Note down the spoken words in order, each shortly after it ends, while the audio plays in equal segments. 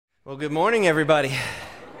Well, good morning, everybody.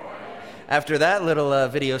 After that little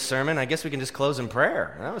video sermon, I guess we can just close in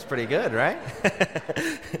prayer. That was pretty good, right?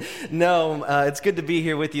 No, it's good to be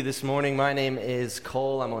here with you this morning. My name is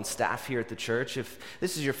Cole. I'm on staff here at the church. If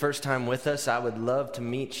this is your first time with us, I would love to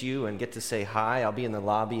meet you and get to say hi. I'll be in the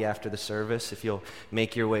lobby after the service. If you'll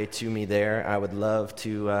make your way to me there, I would love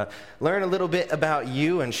to learn a little bit about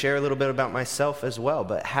you and share a little bit about myself as well.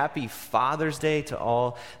 But happy Father's Day to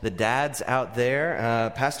all the dads out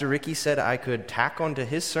there. Pastor Ricky said I could tack onto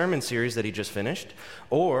his sermon series that he just finished,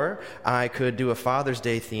 or I could do a Father's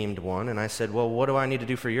Day themed one. And I said, well, what do I need to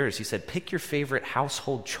do for yours? He said, pick your favorite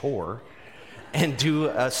household chore and do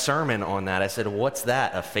a sermon on that. I said, what's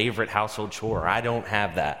that? A favorite household chore? I don't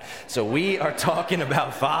have that. So we are talking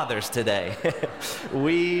about fathers today.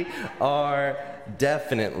 We are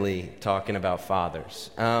definitely talking about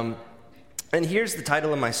fathers. And here's the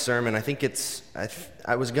title of my sermon. I think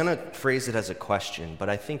I was going to phrase it as a question, but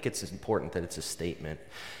I think it's important that it's a statement.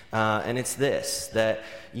 And it's this, that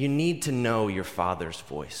you need to know your Father's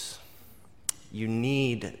voice. You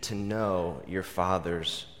need to know your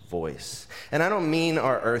Father's voice. And I don't mean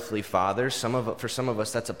our earthly fathers. For some of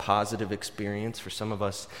us, that's a positive experience. For some of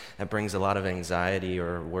us, that brings a lot of anxiety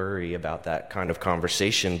or worry about that kind of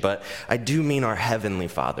conversation. But I do mean our heavenly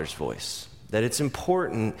Father's voice. That it's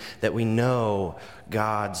important that we know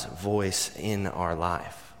God's voice in our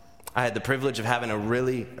life. I had the privilege of having a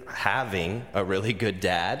really good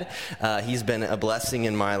dad. He's been a blessing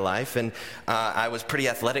in my life, and I was pretty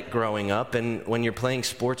athletic growing up, and when you're playing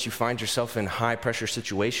sports, you find yourself in high-pressure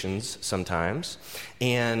situations sometimes,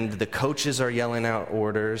 and the coaches are yelling out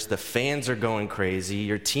orders, the fans are going crazy,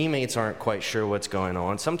 your teammates aren't quite sure what's going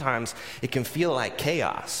on. Sometimes it can feel like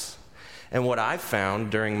chaos. And what I found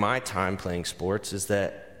during my time playing sports is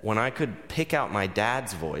that when I could pick out my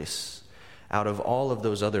dad's voice out of all of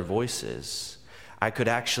those other voices, I could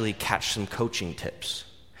actually catch some coaching tips.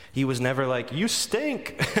 He was never like, you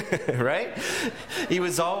stink, right? He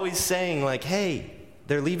was always saying like, hey,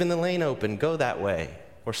 they're leaving the lane open, go that way,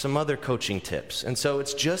 or some other coaching tips. And so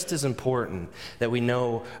it's just as important that we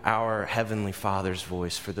know our Heavenly Father's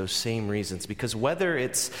voice for those same reasons, because whether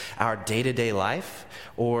it's our day-to-day life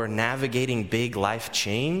or navigating big life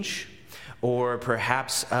change, or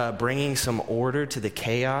perhaps bringing some order to the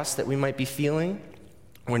chaos that we might be feeling,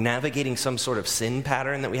 or navigating some sort of sin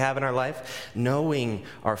pattern that we have in our life, knowing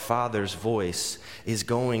our Father's voice is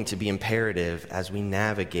going to be imperative as we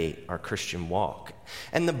navigate our Christian walk.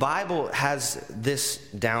 And the Bible has this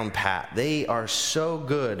down pat. They are so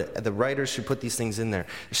good, the writers who put these things in there,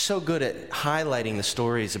 are so good at highlighting the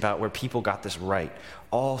stories about where people got this right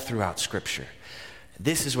all throughout Scripture.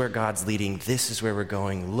 This is where God's leading. This is where we're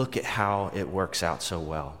going. Look at how it works out so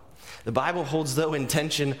well. The Bible holds, though, in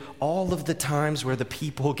tension all of the times where the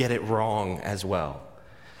people get it wrong as well.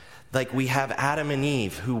 Like we have Adam and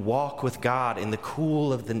Eve who walk with God in the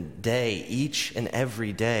cool of the day, each and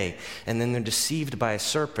every day, and then they're deceived by a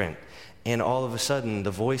serpent, and all of a sudden the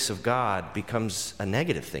voice of God becomes a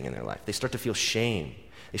negative thing in their life. They start to feel shame.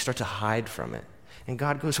 They start to hide from it. And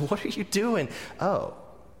God goes, what are you doing? Oh,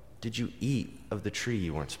 did you eat of the tree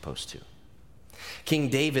you weren't supposed to? King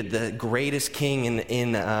David, the greatest king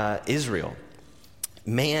in Israel,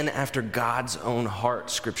 man after God's own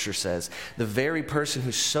heart, Scripture says. The very person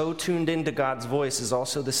who's so tuned into God's voice is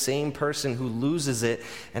also the same person who loses it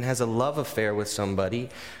and has a love affair with somebody,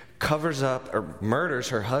 covers up or murders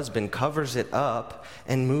her husband, covers it up,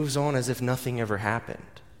 and moves on as if nothing ever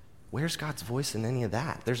happened. Where's God's voice in any of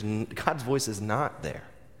that? God's voice is not there.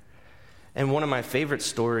 And one of my favorite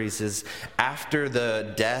stories is after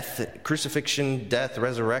the crucifixion, death,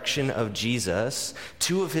 resurrection of Jesus,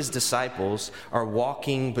 two of his disciples are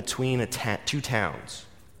walking between two towns.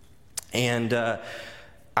 And I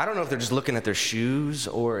don't know if they're just looking at their shoes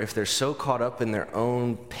or if they're so caught up in their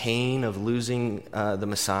own pain of losing the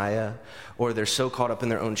Messiah, or they're so caught up in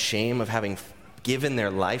their own shame of having given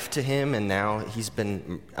their life to him and now he's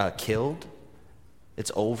been killed.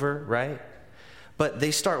 It's over, right? But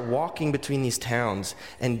they start walking between these towns,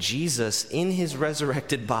 and Jesus, in his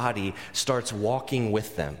resurrected body, starts walking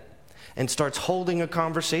with them and starts holding a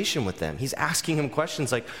conversation with them. He's asking them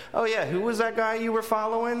questions like, oh yeah, who was that guy you were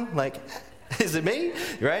following? Like, is it me?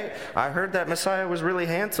 Right? I heard that Messiah was really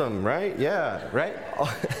handsome, right? Yeah, right?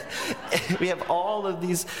 We have all of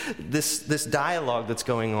this dialogue that's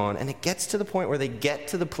going on, and it gets to the point where they get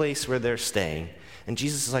to the place where they're staying. And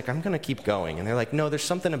Jesus is like, I'm going to keep going. And they're like, no, there's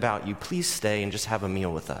something about you. Please stay and just have a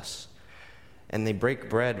meal with us. And they break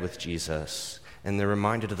bread with Jesus, and they're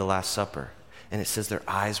reminded of the Last Supper. And it says their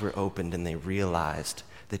eyes were opened, and they realized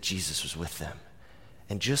that Jesus was with them.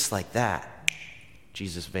 And just like that,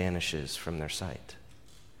 Jesus vanishes from their sight.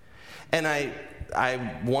 And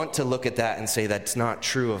I want to look at that and say that's not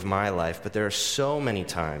true of my life, but there are so many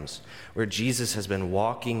times where Jesus has been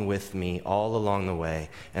walking with me all along the way,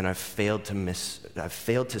 and I've failed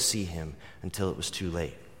to see him until it was too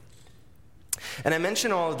late. And I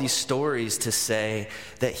mention all of these stories to say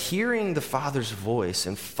that hearing the Father's voice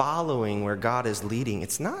and following where God is leading,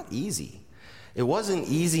 it's not easy. It wasn't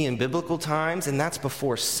easy in biblical times, and that's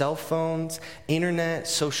before cell phones, internet,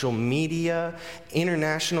 social media,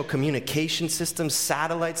 international communication systems,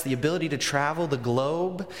 satellites, the ability to travel the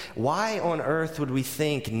globe. Why on earth would we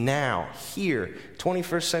think now, here,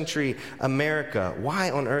 21st century America,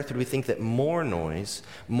 why on earth would we think that more noise,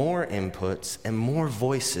 more inputs, and more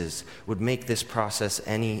voices would make this process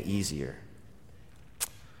any easier?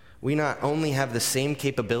 We not only have the same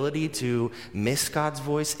capability to miss God's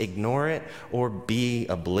voice, ignore it, or be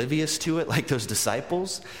oblivious to it like those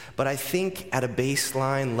disciples, but I think at a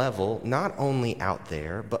baseline level, not only out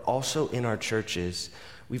there, but also in our churches,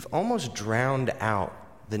 we've almost drowned out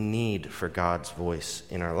the need for God's voice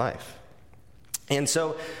in our life. And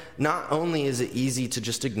so not only is it easy to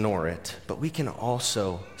just ignore it, but we can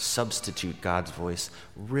also substitute God's voice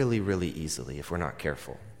really, really easily if we're not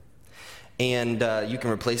careful. And you can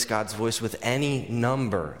replace God's voice with any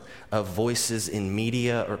number of voices in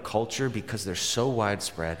media or culture because they're so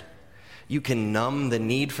widespread. You can numb the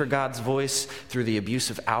need for God's voice through the abuse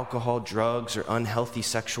of alcohol, drugs, or unhealthy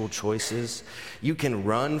sexual choices. You can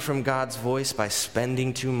run from God's voice by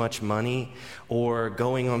spending too much money or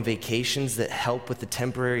going on vacations that help with the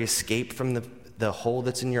temporary escape from the hole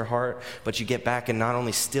that's in your heart, but you get back and not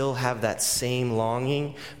only still have that same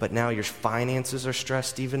longing, but now your finances are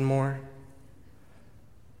stressed even more.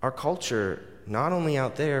 Our culture, not only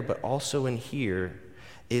out there, but also in here,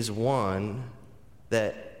 is one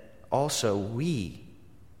that also we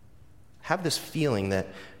have this feeling that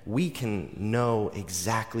we can know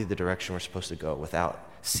exactly the direction we're supposed to go without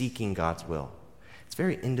seeking God's will. It's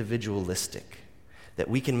very individualistic, that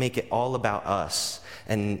we can make it all about us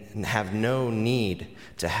and have no need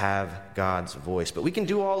to have God's voice. But we can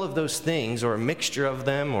do all of those things, or a mixture of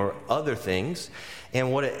them, or other things,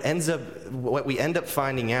 and what we end up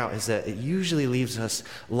finding out is that it usually leaves us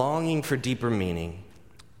longing for deeper meaning,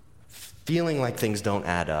 feeling like things don't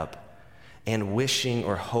add up, and wishing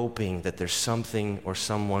or hoping that there's something or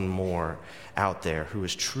someone more out there who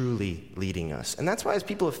is truly leading us. And that's why as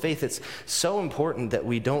people of faith, it's so important that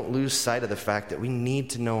we don't lose sight of the fact that we need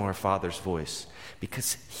to know our Father's voice,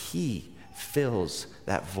 because he fills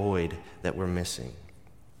that void that we're missing.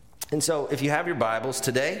 And so if you have your Bibles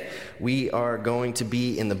today, we are going to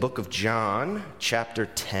be in the book of John, chapter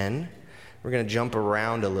 10. We're going to jump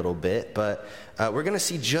around a little bit, but we're going to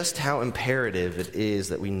see just how imperative it is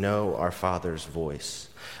that we know our Father's voice.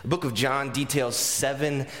 The book of John details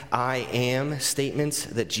 7 I am statements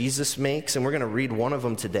that Jesus makes, and we're going to read one of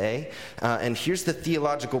them today. And here's the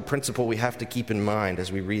theological principle we have to keep in mind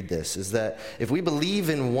as we read this, is that if we believe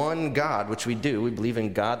in one God, which we do, we believe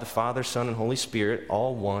in God the Father, Son, and Holy Spirit,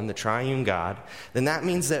 all one, the triune God, then that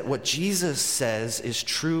means that what Jesus says is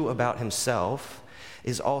true about himself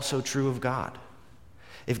is also true of God.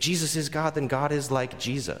 If Jesus is God, then God is like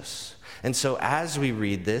Jesus. And so as we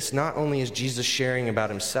read this, not only is Jesus sharing about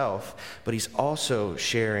himself, but he's also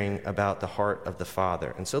sharing about the heart of the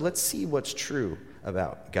Father. And so let's see what's true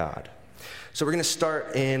about God. So we're going to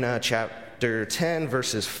start in chapter 10,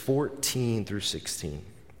 verses 14 through 16.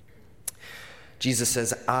 Jesus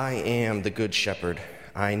says, I am the good shepherd.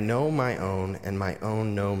 I know my own, and my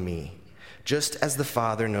own know me. Just as the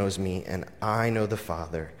Father knows me, and I know the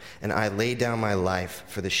Father, and I lay down my life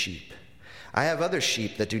for the sheep. I have other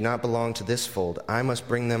sheep that do not belong to this fold. I must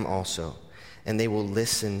bring them also, and they will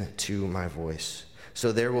listen to my voice.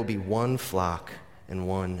 So there will be one flock and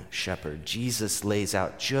one shepherd. Jesus lays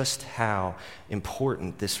out just how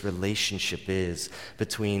important this relationship is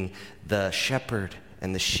between the shepherd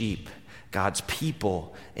and the sheep, God's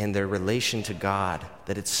people and their relation to God,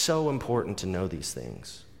 that it's so important to know these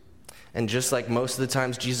things. And just like most of the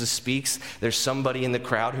times Jesus speaks, there's somebody in the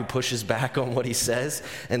crowd who pushes back on what he says.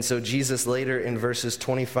 And so Jesus later in verses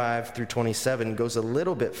 25 through 27 goes a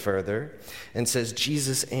little bit further and says,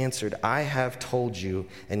 Jesus answered, I have told you,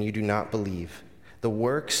 and you do not believe. The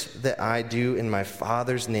works that I do in my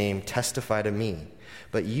Father's name testify to me,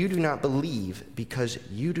 but you do not believe because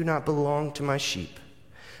you do not belong to my sheep.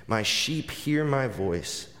 My sheep hear my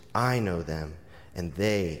voice. I know them, and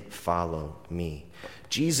they follow me.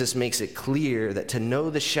 Jesus makes it clear that to know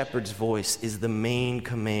the shepherd's voice is the main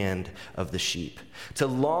command of the sheep. To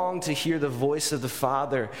long to hear the voice of the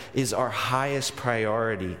Father is our highest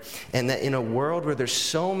priority. And that in a world where there's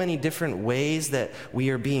so many different ways that we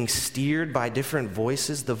are being steered by different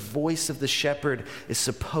voices, the voice of the shepherd is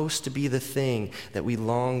supposed to be the thing that we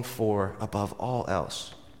long for above all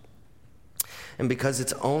else. And because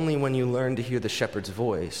it's only when you learn to hear the shepherd's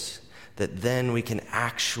voice that then we can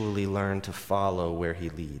actually learn to follow where he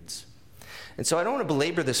leads. And so I don't want to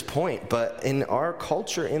belabor this point, but in our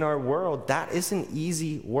culture, in our world, that isn't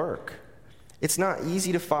easy work. It's not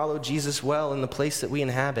easy to follow Jesus well in the place that we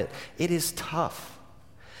inhabit. It is tough.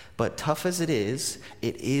 But tough as it is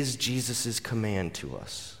Jesus' command to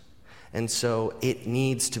us. And so it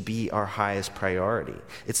needs to be our highest priority.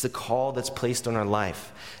 It's the call that's placed on our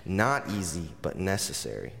life. Not easy, but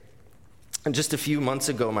necessary. And just a few months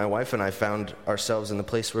ago, my wife and I found ourselves in the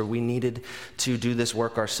place where we needed to do this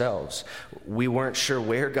work ourselves. We weren't sure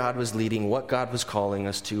where God was leading, what God was calling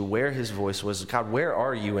us to, where his voice was. God, where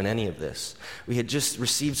are you in any of this? We had just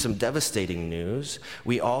received some devastating news.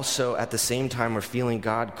 We also, at the same time, were feeling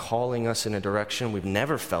God calling us in a direction we've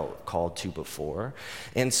never felt called to before.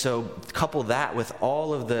 And so couple that with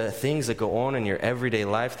all of the things that go on in your everyday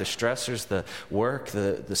life, the stressors, the work,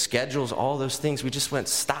 the schedules, all those things, we just went,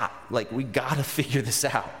 stop. Like, we got to figure this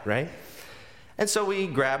out, right? And so we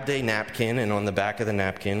grabbed a napkin, and on the back of the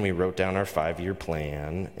napkin, we wrote down our 5-year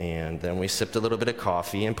plan, and then we sipped a little bit of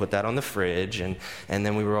coffee and put that on the fridge, and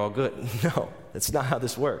then we were all good. No, that's not how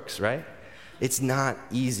this works, right? It's not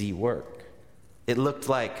easy work. It looked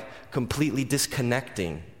like completely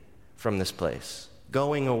disconnecting from this place,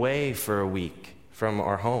 going away for a week from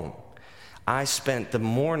our home. I spent the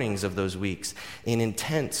mornings of those weeks in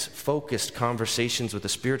intense, focused conversations with the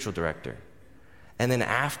spiritual director. And then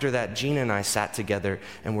after that, Gina and I sat together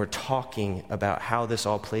and we're talking about how this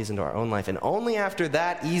all plays into our own life. And only after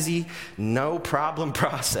that easy, no problem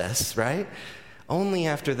process, right? Only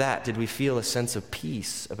after that did we feel a sense of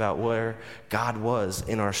peace about where God was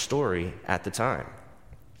in our story at the time.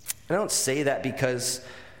 I don't say that because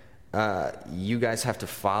you guys have to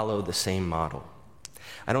follow the same model.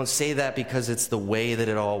 I don't say that because it's the way that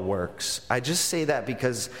it all works. I just say that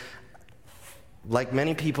because, like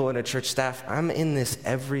many people in a church staff, I'm in this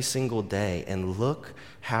every single day, and look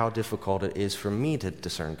how difficult it is for me to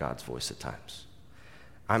discern God's voice at times.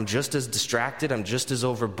 I'm just as distracted, I'm just as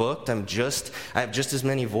overbooked, I have just as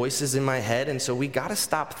many voices in my head, and so we got to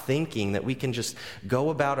stop thinking that we can just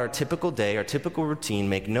go about our typical day, our typical routine,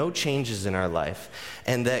 make no changes in our life,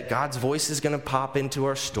 and that God's voice is going to pop into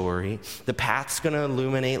our story, the path's going to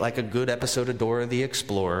illuminate like a good episode of Dora the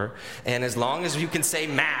Explorer, and as long as you can say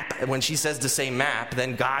map, when she says to say map,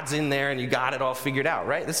 then God's in there and you got it all figured out,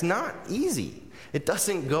 right? It's not easy. It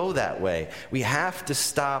doesn't go that way. We have to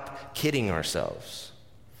stop kidding ourselves.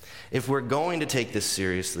 If we're going to take this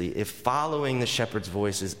seriously, if following the shepherd's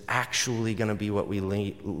voice is actually going to be what we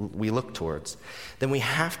look towards, then we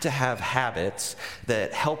have to have habits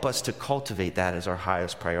that help us to cultivate that as our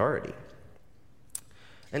highest priority.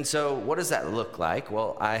 And so what does that look like?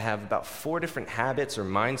 Well, I have about 4 different habits or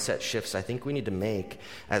mindset shifts I think we need to make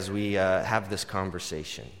as we have this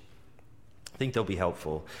conversation. I think they'll be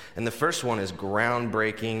helpful. And the first one is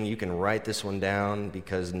groundbreaking. You can write this one down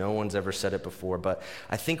because no one's ever said it before, but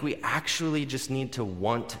I think we actually just need to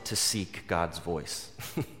want to seek God's voice.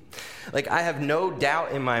 Like, I have no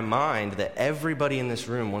doubt in my mind that everybody in this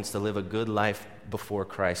room wants to live a good life before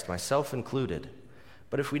Christ, myself included.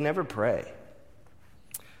 But if we never pray,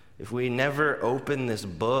 if we never open this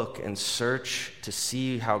book and search to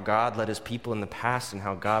see how God led his people in the past and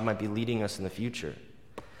how God might be leading us in the future,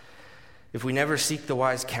 if we never seek the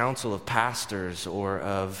wise counsel of pastors or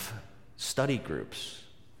of study groups,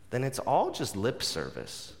 then it's all just lip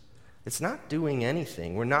service. It's not doing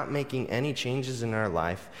anything. We're not making any changes in our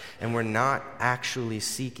life, and we're not actually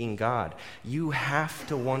seeking God. You have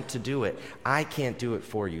to want to do it. I can't do it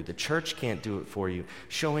for you. The church can't do it for you.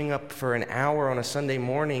 Showing up for an hour on a Sunday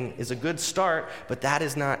morning is a good start, but that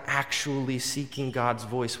is not actually seeking God's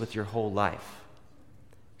voice with your whole life.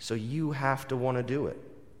 So you have to want to do it.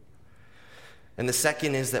 And the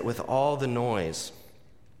second is that with all the noise,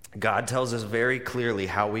 God tells us very clearly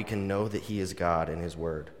how we can know that he is God in his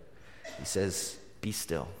word. He says, be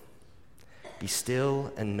still. Be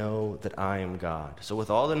still and know that I am God. So with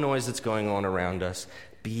all the noise that's going on around us,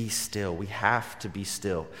 be still. We have to be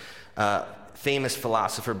still. Famous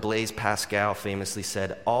philosopher Blaise Pascal famously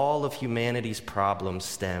said, all of humanity's problems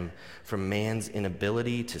stem from man's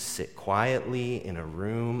inability to sit quietly in a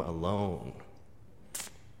room alone.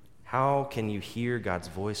 How can you hear God's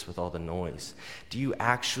voice with all the noise? Do you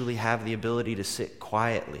actually have the ability to sit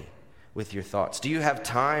quietly with your thoughts? Do you have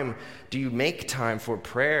time? Do you make time for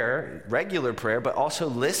prayer, regular prayer, but also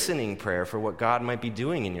listening prayer for what God might be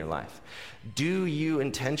doing in your life? Do you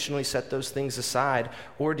intentionally set those things aside,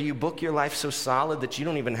 or do you book your life so solid that you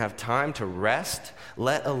don't even have time to rest,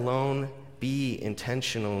 let alone be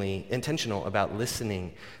intentional about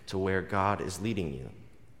listening to where God is leading you?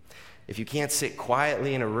 If you can't sit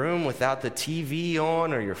quietly in a room without the TV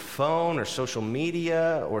on or your phone or social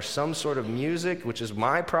media or some sort of music, which is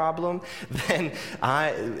my problem, then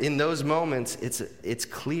in those moments, it's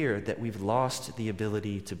clear that we've lost the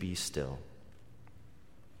ability to be still.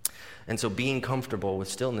 And so being comfortable with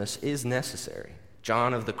stillness is necessary.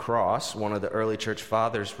 John of the Cross, one of the early church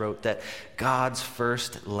fathers, wrote that God's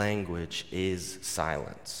first language is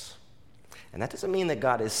silence. And that doesn't mean that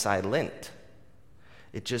God is silent.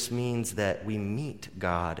 It just means that we meet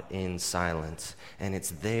God in silence, and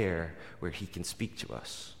it's there where he can speak to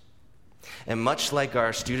us. And much like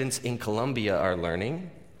our students in Colombia are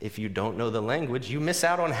learning, if you don't know the language, you miss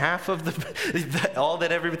out on half of all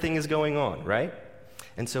that everything is going on, right?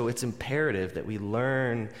 And so it's imperative that we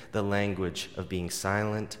learn the language of being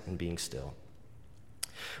silent and being still.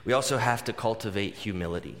 We also have to cultivate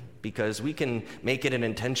humility, because we can make it an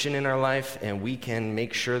intention in our life, and we can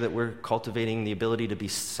make sure that we're cultivating the ability to be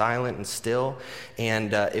silent and still.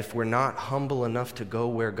 And if we're not humble enough to go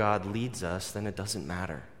where God leads us, then it doesn't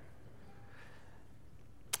matter.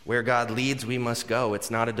 Where God leads, we must go. It's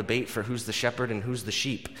not a debate for who's the shepherd and who's the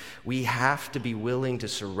sheep. We have to be willing to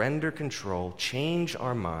surrender control, change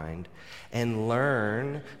our mind, and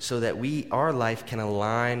learn so that our life can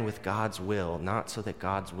align with God's will, not so that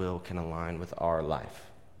God's will can align with our life.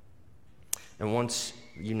 And once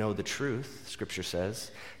you know the truth, Scripture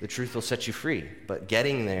says, the truth will set you free. But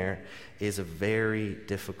getting there is a very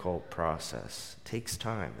difficult process. It takes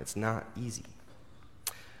time. It's not easy.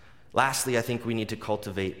 Lastly, I think we need to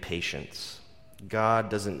cultivate patience. God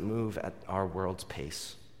doesn't move at our world's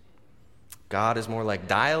pace. God is more like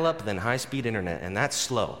dial-up than high-speed internet, and that's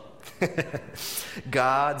slow.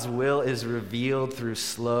 God's will is revealed through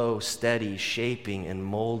slow, steady shaping and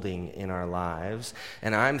molding in our lives.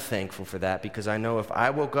 And I'm thankful for that, because I know if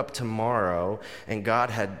I woke up tomorrow and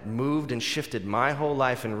God had moved and shifted my whole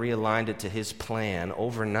life and realigned it to his plan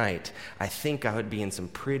overnight, I think I would be in some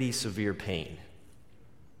pretty severe pain.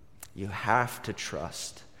 You have to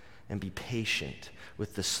trust and be patient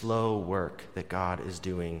with the slow work that God is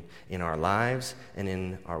doing in our lives and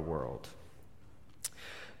in our world.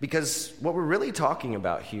 Because what we're really talking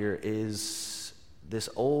about here is this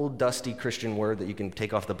old, dusty Christian word that you can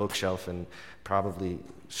take off the bookshelf and probably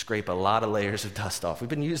scrape a lot of layers of dust off. We've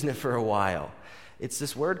been using it for a while. It's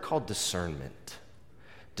this word called discernment.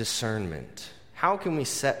 Discernment. How can we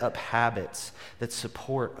set up habits that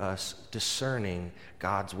support us discerning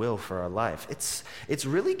God's will for our life? It's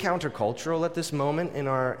really countercultural at this moment in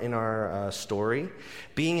our story.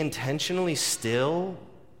 Being intentionally still,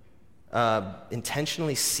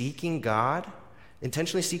 intentionally seeking God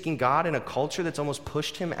in a culture that's almost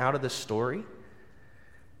pushed him out of the story.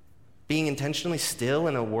 Being intentionally still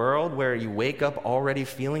in a world where you wake up already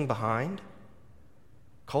feeling behind.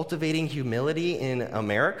 Cultivating humility in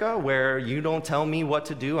America, where you don't tell me what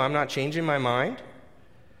to do, I'm not changing my mind.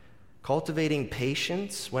 Cultivating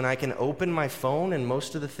patience when I can open my phone and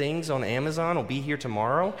most of the things on Amazon will be here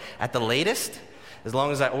tomorrow at the latest, as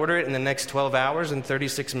long as I order it in the next 12 hours and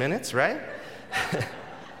 36 minutes, right?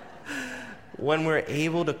 When we're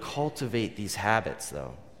able to cultivate these habits,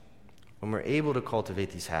 though,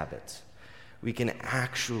 we can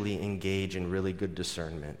actually engage in really good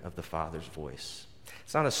discernment of the Father's voice.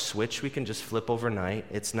 It's not a switch we can just flip overnight.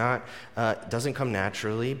 It's not, doesn't come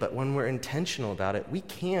naturally, but when we're intentional about it, we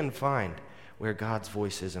can find where God's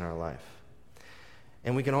voice is in our life.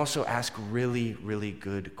 And we can also ask really, really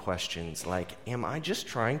good questions like, am I just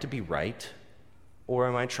trying to be right, or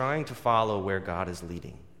am I trying to follow where God is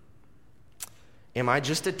leading? Am I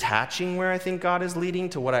just attaching where I think God is leading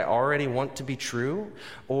to what I already want to be true,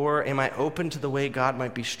 or am I open to the way God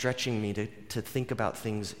might be stretching me to think about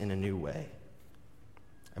things in a new way?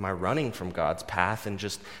 Am I running from God's path and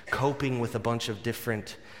just coping with a bunch of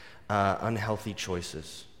different unhealthy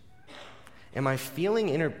choices? Am I feeling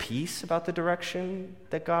inner peace about the direction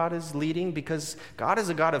that God is leading? Because God is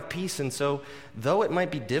a God of peace, and so though it might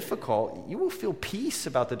be difficult, you will feel peace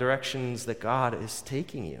about the directions that God is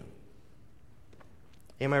taking you.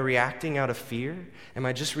 Am I reacting out of fear? Am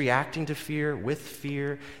I just reacting to fear with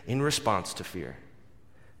fear in response to fear?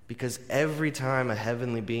 Because every time a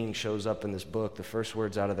heavenly being shows up in this book, the first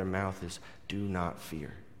words out of their mouth is, do not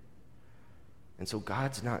fear. And so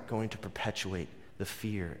God's not going to perpetuate the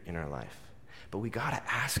fear in our life. But we got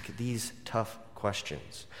to ask these tough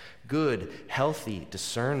questions. Good, healthy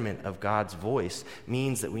discernment of God's voice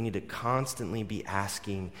means that we need to constantly be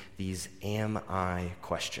asking these am I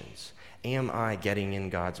questions. Am I getting in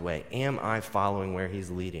God's way? Am I following where he's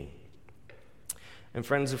leading? And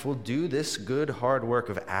friends, if we'll do this good, hard work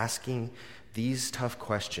of asking these tough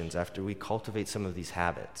questions after we cultivate some of these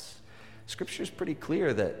habits, Scripture is pretty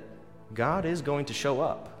clear that God is going to show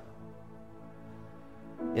up.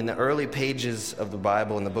 In the early pages of the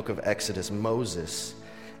Bible, in the book of Exodus, Moses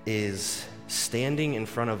is standing in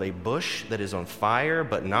front of a bush that is on fire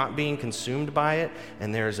but not being consumed by it,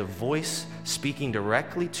 and there is a voice speaking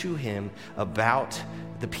directly to him about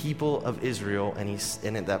the people of Israel, and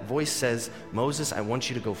that voice says, Moses, I want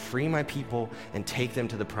you to go free my people and take them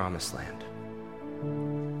to the promised land.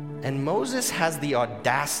 And Moses has the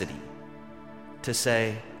audacity to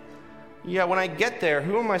say, yeah, when I get there,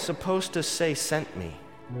 who am I supposed to say sent me?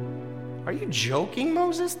 Are you joking,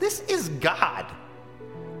 Moses? This is God.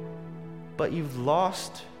 But you've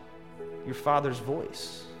lost your father's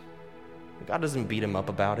voice. God doesn't beat him up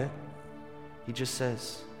about it. He just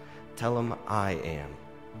says, tell him I am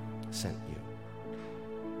sent you.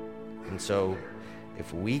 And so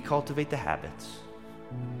if we cultivate the habits,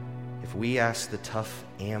 if we ask the tough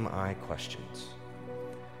am I questions,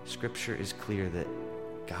 Scripture is clear that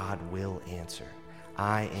God will answer.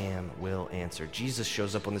 I am will answer. Jesus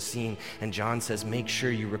shows up on the scene, and John says, make sure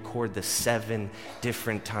you record the 7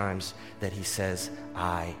 different times that he says,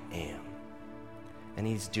 I am. And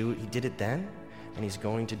he did it then, and he's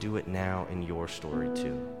going to do it now in your story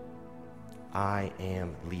too. I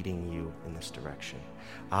am leading you in this direction.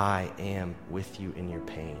 I am with you in your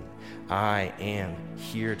pain. I am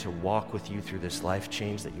here to walk with you through this life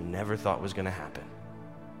change that you never thought was going to happen.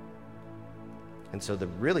 And so the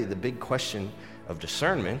big question of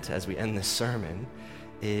discernment as we end this sermon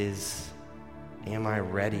is, am I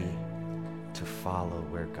ready to follow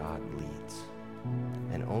where God leads?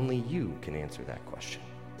 And only you can answer that question.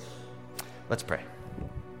 Let's pray.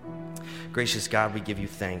 Gracious God, we give you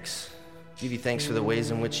thanks. We give you thanks for the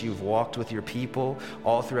ways in which you've walked with your people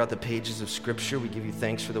all throughout the pages of Scripture. We give you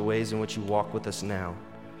thanks for the ways in which you walk with us now.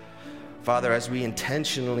 Father, as we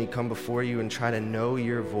intentionally come before you and try to know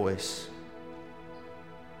your voice,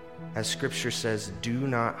 as Scripture says, do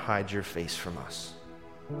not hide your face from us,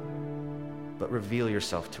 but reveal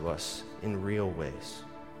yourself to us in real ways.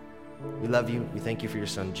 We love you. We thank you for your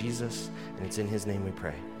Son, Jesus, and it's in his name we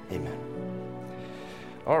pray. Amen.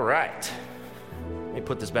 All right. Let me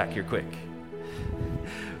put this back here quick.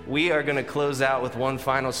 We are going to close out with one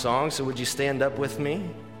final song, so would you stand up with me?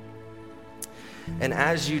 And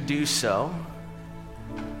as you do so,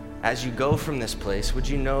 as you go from this place, would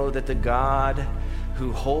you know that the God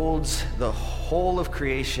who holds the whole of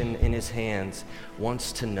creation in his hands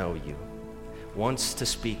wants to know you, wants to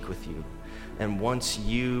speak with you, and wants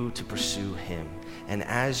you to pursue him. And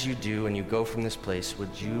as you do and you go from this place,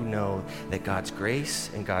 would you know that God's grace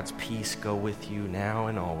and God's peace go with you now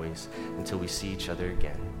and always until we see each other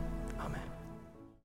again.